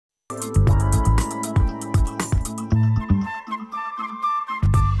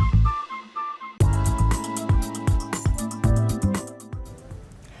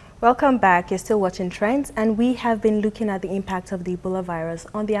Welcome back. You're still watching Trends, and we have been looking at the impact of the Ebola virus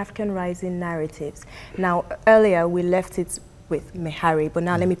on the African rising narratives. Now, earlier we left it with Mehari, but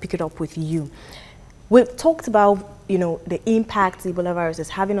now let me pick it up with you. We've talked about, the impact the Ebola virus is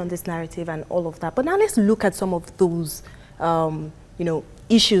having on this narrative and all of that. But now let's look at some of those,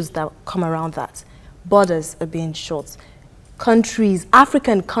 issues that come around that. Borders are being shut. Countries,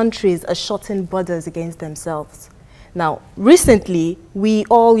 African countries are shutting borders against themselves. Now, recently, we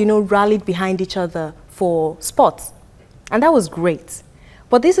all, rallied behind each other for sports, and that was great.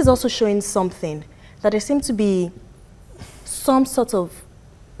 But this is also showing something, that there seems to be some sort of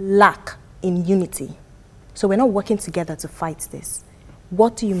lack in unity. So we're not working together to fight this.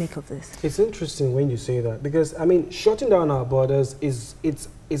 What do you make of this? It's interesting when you say that, because, shutting down our borders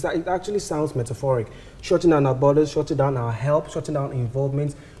it actually sounds metaphoric. Shutting down our borders, shutting down our help, shutting down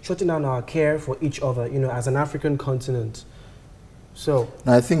involvement, shutting down our care for each other, as an African continent. So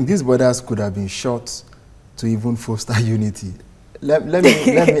now, I think these borders could have been shut to even foster unity. Let me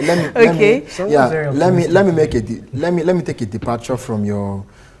take a departure from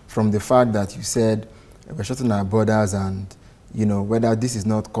the fact that you said we're shutting our borders and whether this is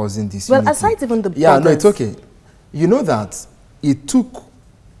not causing this. Well, aside even the borders. Yeah, no, it's okay. You know that it took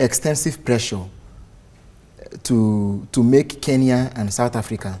extensive pressure to make Kenya and South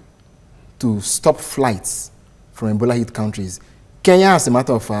Africa to stop flights from Ebola hit countries. Kenya, as a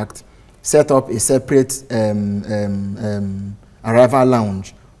matter of fact, set up a separate arrival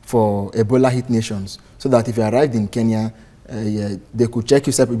lounge for Ebola hit nations, so that if you arrived in Kenya, they could check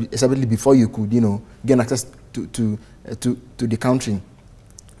you separately before you could, gain access to the country.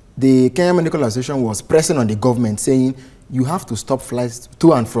 The Kenya Medical Association was pressing on the government, saying you have to stop flights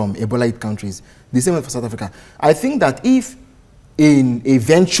to and from Ebola hit countries. The same way for South Africa. I think that if in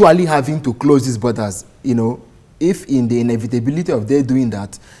eventually having to close these borders, if in the inevitability of their doing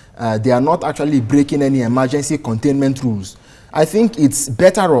that, they are not actually breaking any emergency containment rules, I think it's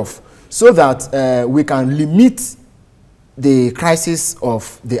better off so that we can limit the crisis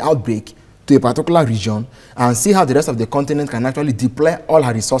of the outbreak to a particular region and see how the rest of the continent can actually deploy all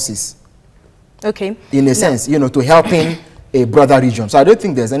her resources. Okay. In a sense, to helping a broader region. So I don't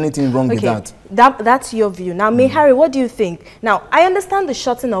think there's anything wrong with that. That's your view. Now, Mehari, what do you think? Now, I understand the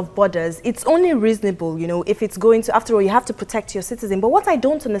shutting of borders. It's only reasonable, if it's going to, after all, you have to protect your citizen. But what I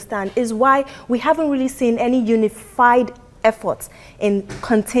don't understand is why we haven't really seen any unified efforts in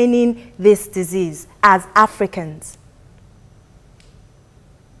containing this disease as Africans.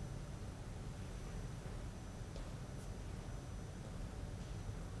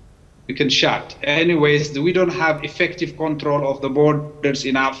 We can shut. Anyways, we don't have effective control of the borders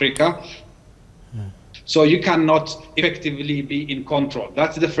in Africa. So you cannot effectively be in control.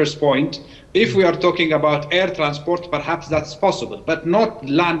 That's the first point. If we are talking about air transport, perhaps that's possible, but not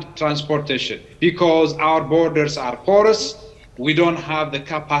land transportation, because our borders are porous. We don't have the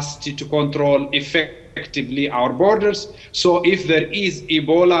capacity to control effectively our borders. So if there is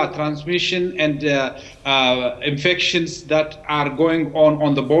Ebola transmission and infections that are going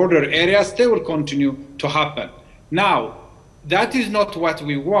on the border areas, they will continue to happen. Now, that is not what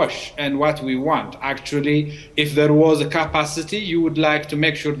we wish and what we want. Actually, if there was a capacity, you would like to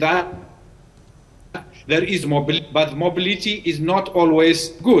make sure that there is mobility, but mobility is not always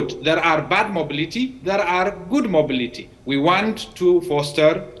good. There are bad mobility, there are good mobility. We want to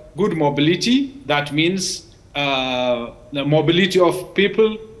foster good mobility. That means the mobility of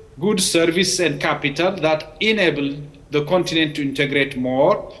people, goods, service, and capital that enable the continent to integrate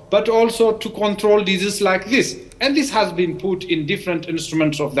more, but also to control diseases like this. And this has been put in different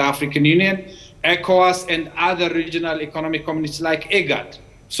instruments of the African Union, ECOWAS, and other regional economic communities like IGAD.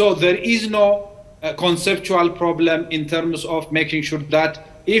 So there is no conceptual problem in terms of making sure that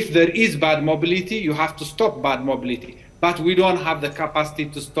if there is bad mobility, you have to stop bad mobility. But we don't have the capacity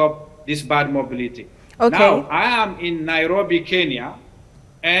to stop this bad mobility. Okay. Now, I am in Nairobi, Kenya,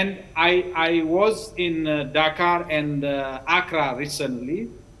 and I was in Dakar and Accra recently,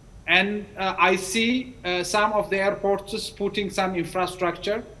 and I see some of the airports putting some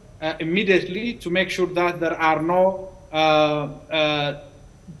infrastructure immediately to make sure that there are no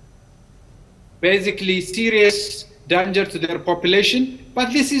basically serious danger to their population.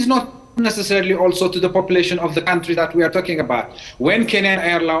 But this is not necessarily also to the population of the country that we are talking about. When Kenyan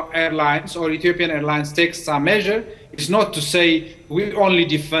Airlines or Ethiopian Airlines takes some measure, it's not to say we only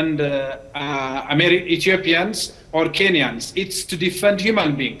defend Ethiopians or Kenyans. It's to defend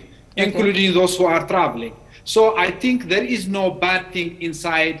human beings, including those who are traveling. So I think there is no bad thing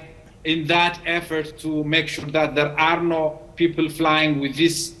inside in that effort to make sure that there are no people flying with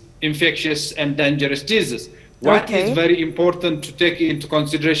this infectious and dangerous disease. What is very important to take into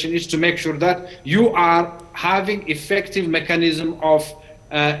consideration is to make sure that you are having effective mechanism of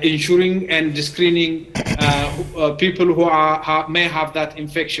ensuring and screening people who may have that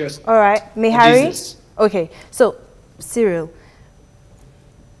infectious disease. Okay, so Cyril,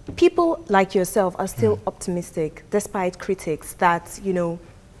 people like yourself are still optimistic despite critics that, you know,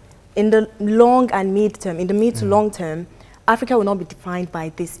 in the long and mid term, in the mid to long term, Africa will not be defined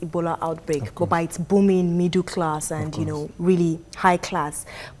by this Ebola outbreak, but by its booming middle class and, you know, really high class.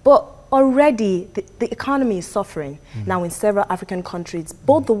 But already the economy is suffering now in several African countries,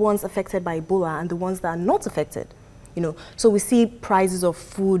 both the ones affected by Ebola and the ones that are not affected. You know, so we see prices of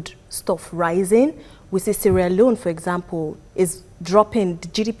food stuff rising. We see Sierra Leone, for example, is dropping, the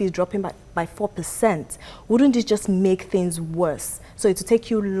GDP is dropping by 4%. Wouldn't this just make things worse? So it will take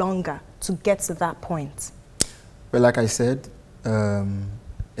you longer to get to that point. Well, like I said,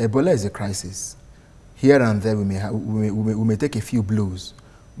 Ebola is a crisis. Here and there we may take a few blows,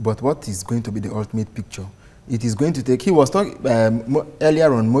 but what is going to be the ultimate picture? It is going to take, he was talking,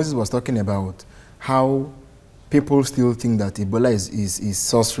 earlier on, Moses was talking about how people still think that Ebola is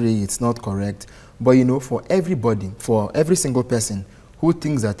sorcery, it's not correct. But you know, for everybody, for every single person who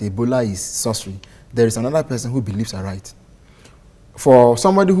thinks that Ebola is sorcery, there is another person who believes are right. For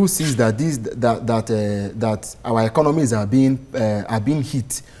somebody who sees that that our economies are being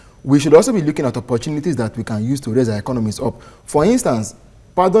hit, we should also be looking at opportunities that we can use to raise our economies up. For instance,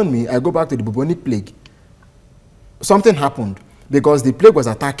 pardon me, I go back to the bubonic plague. Something happened because the plague was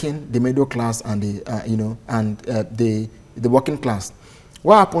attacking the middle class and the working class.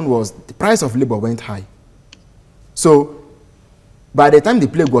 What happened was the price of labor went high. So by the time the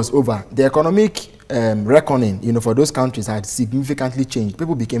plague was over, the economic reckoning, you know, for those countries had significantly changed.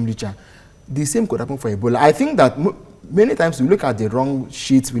 People became richer. The same could happen for Ebola. I think that many times we look at the wrong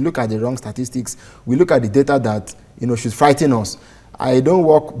sheets, we look at the wrong statistics, we look at the data that, you know, should frighten us. I don't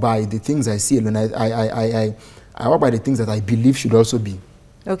walk by the things I see alone. I walk by the things that I believe should also be.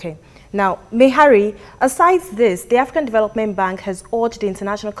 Okay. Now, Mehari, aside this, the African Development Bank has urged the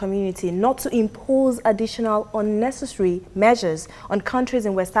international community not to impose additional unnecessary measures on countries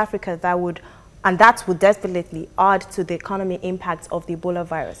in West Africa that would definitely add to the economic impact of the Ebola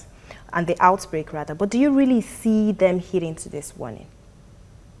virus and the outbreak, rather. But do you really see them heeding to this warning?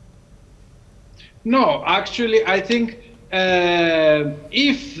 No, actually, I think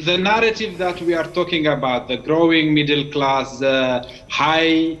if the narrative that we are talking about, the growing middle class, the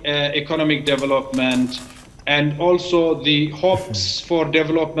high economic development, and also the hopes for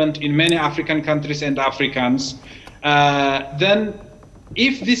development in many African countries and Africans, then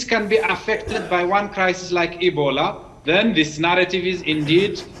if this can be affected by one crisis like Ebola, then this narrative is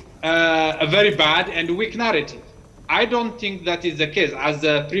indeed a very bad and weak narrative. I don't think that is the case. As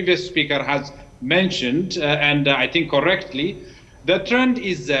the previous speaker has mentioned, and I think correctly, the trend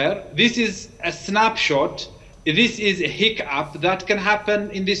is there. This is a snapshot. This is a hiccup that can happen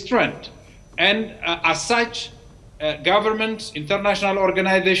in this trend. And as such, governments, international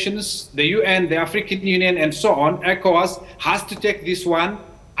organizations, the UN, the African Union, and so on, ECOWAS, has to take this one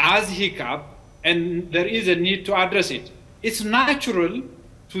as hiccup, and there is a need to address it. It's natural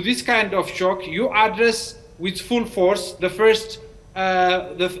to this kind of shock. You address with full force the first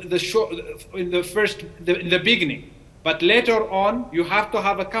in the beginning, but later on you have to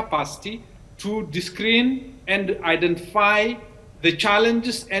have a capacity to screen and identify the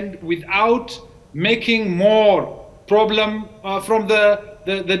challenges, and without making more problem from the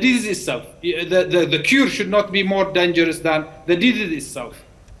disease itself. The cure should not be more dangerous than the disease itself.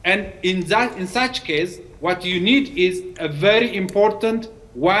 And in such case, what you need is a very important,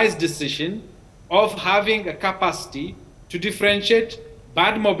 wise decision of having a capacity to differentiate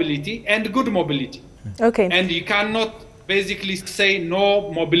bad mobility and good mobility. Okay. And you cannot basically say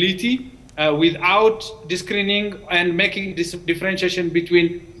no mobility without screening and making this differentiation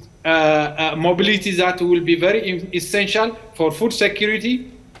between mobility that will be very essential for food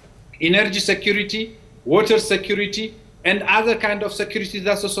security, energy security, water security, and other kind of security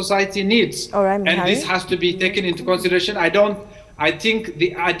that the society needs. All right, and this has to be taken into consideration. I think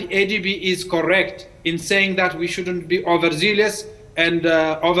the ADB is correct in saying that we shouldn't be overzealous and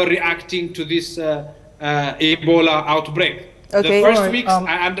overreacting to this Ebola outbreak. Okay. The first weeks,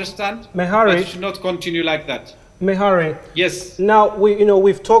 I understand, Mehari, but it should not continue like that. Mehari, yes. Now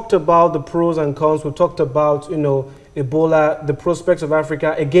we've talked about the pros and cons. We've talked about Ebola, the prospects of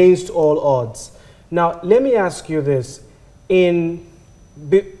Africa against all odds. Now let me ask you this: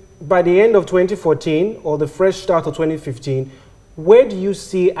 by the end of 2014 or the fresh start of 2015, where do you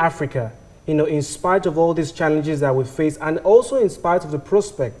see Africa, you know, in spite of all these challenges that we face, and also in spite of the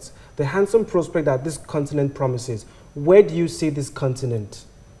prospects, the handsome prospect that this continent promises? Where do you see this continent?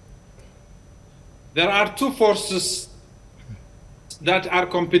 There are two forces that are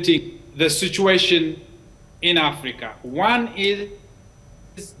competing the situation in Africa. One is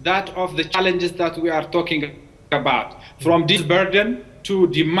that of the challenges that we are talking about, from this burden to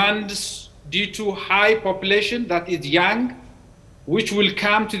demands due to high population that is young, which will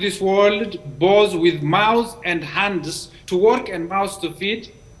come to this world both with mouths and hands to work and mouths to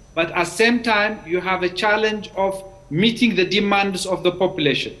feed. But at the same time, you have a challenge of meeting the demands of the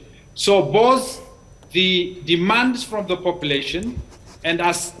population. So both the demands from the population and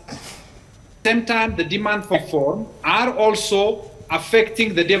at the same time the demand for reform are also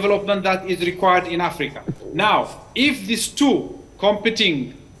affecting the development that is required in Africa. Now, if these two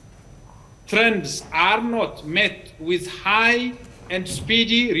competing trends are not met with high and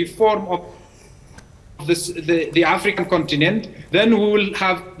speedy reform of the African continent, then we will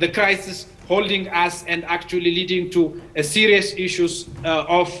have the crisis holding us and actually leading to a serious issues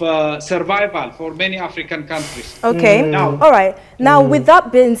of survival for many African countries. Okay, now, all right. Now, with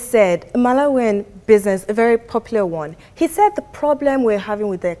that being said, Malawian business, a very popular one, he said the problem we're having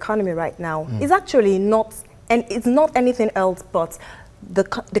with the economy right now is actually not, and it's not anything else but the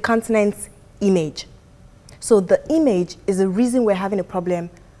continent's image. So the image is the reason we're having a problem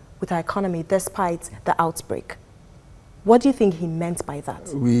with our economy despite the outbreak. What do you think he meant by that?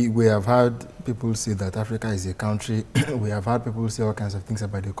 We have heard people say that Africa is a country. We have heard people say all kinds of things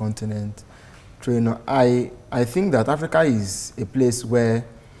about the continent. So, you know, I think that Africa is a place where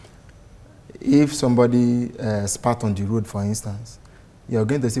if somebody spat on the road, for instance, you're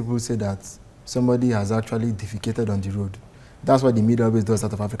going to see people say that somebody has actually defecated on the road. That's what the media always does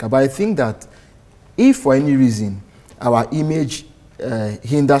out of Africa. But I think that if for any reason our image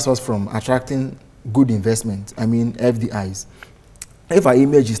hinders us from attracting good investment, I mean FDIs, if our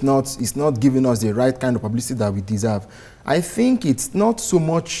image is not giving us the right kind of publicity that we deserve, I think it's not so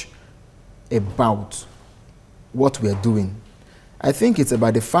much about what we're doing. I think it's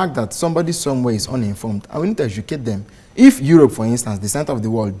about the fact that somebody somewhere is uninformed, and we need to educate them. If Europe, for instance, the center of the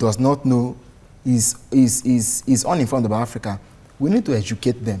world, does not know, is uninformed about Africa, we need to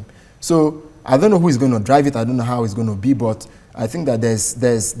educate them. So I don't know who is going to drive it, I don't know how it's going to be, but I think that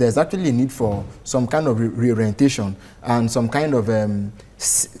there's actually a need for some kind of reorientation and some kind of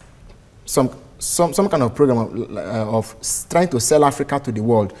some kind of program of trying to sell Africa to the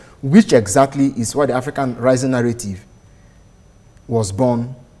world, which exactly is what the African rising narrative was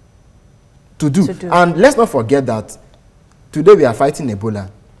born to do. And let's not forget that today we are fighting Ebola.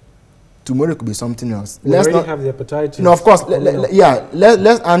 Tomorrow it could be something else. We already have the hepatitis. No, of course.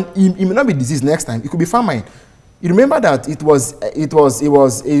 And it may not be disease next time. It could be famine. You remember that it was in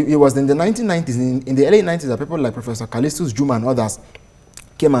the 1990s, in the early 90s, that people like Professor Callistus Juma and others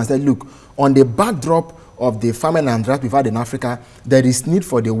came and said, look, on the backdrop of the famine and drought we've had in Africa, there is need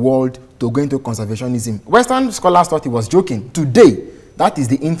for the world to go into conservationism. Western scholars thought he was joking. Today, that is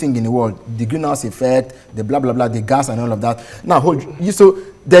the in thing in the world, the greenhouse effect, the blah, blah, blah, the gas and all of that. Now, so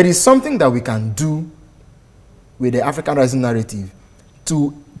there is something that we can do with the African rising narrative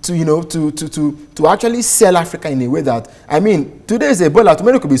to actually sell Africa in a way that, I mean, today is Ebola,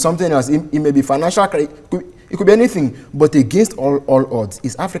 tomorrow it could be something else. It may be financial, it could be anything, but against all odds,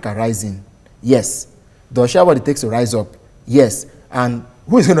 is Africa rising? Yes. Does she have what it takes to rise up? Yes. And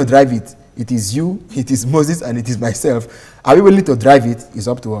who is going to drive it? It is you, it is Moses, and it is myself. Are we willing to drive it? It's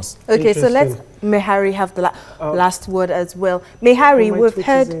up to us. Okay, so let's Mehari have the last word as well. Mehari, we've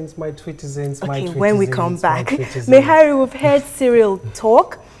heard... My Twitizens, okay, when we come back. Mehari, we've heard Cyril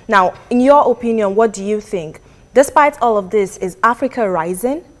talk. Now, in your opinion, what do you think? Despite all of this, is Africa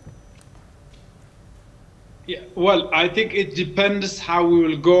rising? Yeah, well, I think it depends how we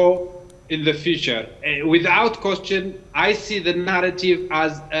will go in the future. Without question, I see the narrative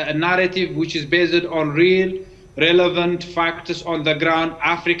as a narrative which is based on real, relevant factors on the ground.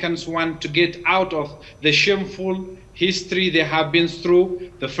 Africans want to get out of the shameful history they have been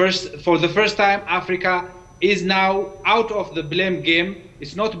through. For the first time, Africa is now out of the blame game.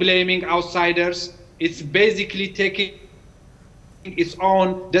 It's not blaming outsiders. It's basically taking its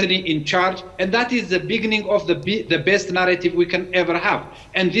own destiny in charge, and that is the beginning of the best narrative we can ever have.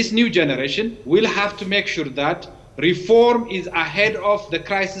 And this new generation will have to make sure that reform is ahead of the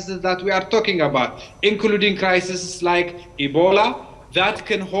crises that we are talking about, including crises like Ebola that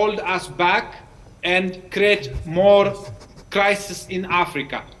can hold us back and create more crisis in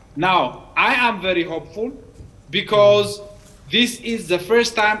Africa. Now, I am very hopeful because this is the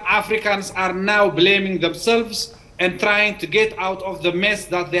first time Africans are now blaming themselves and trying to get out of the mess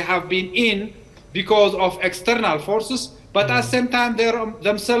that they have been in because of external forces, but at the same time they're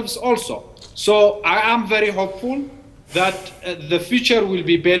themselves also. So I am very hopeful that the future will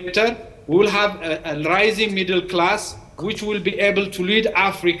be better. We will have a rising middle class which will be able to lead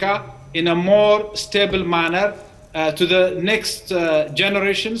Africa in a more stable manner to the next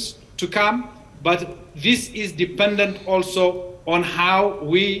generations to come. But this is dependent also on how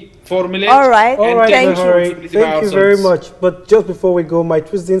we formulate. All right, thank you very much. But just before we go, my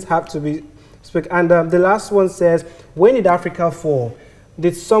twistings have to be speak. And the last one says, when did Africa fall?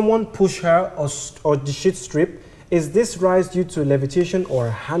 Did someone push her or did she strip? Is this rise due to levitation or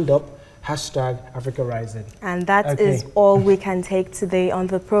hand up? Hashtag Africa Rising. And that is all we can take today on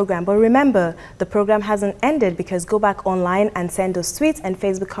the program. But remember, the program hasn't ended, because go back online and send us tweets and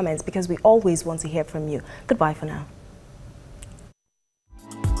Facebook comments, because we always want to hear from you. Goodbye for now.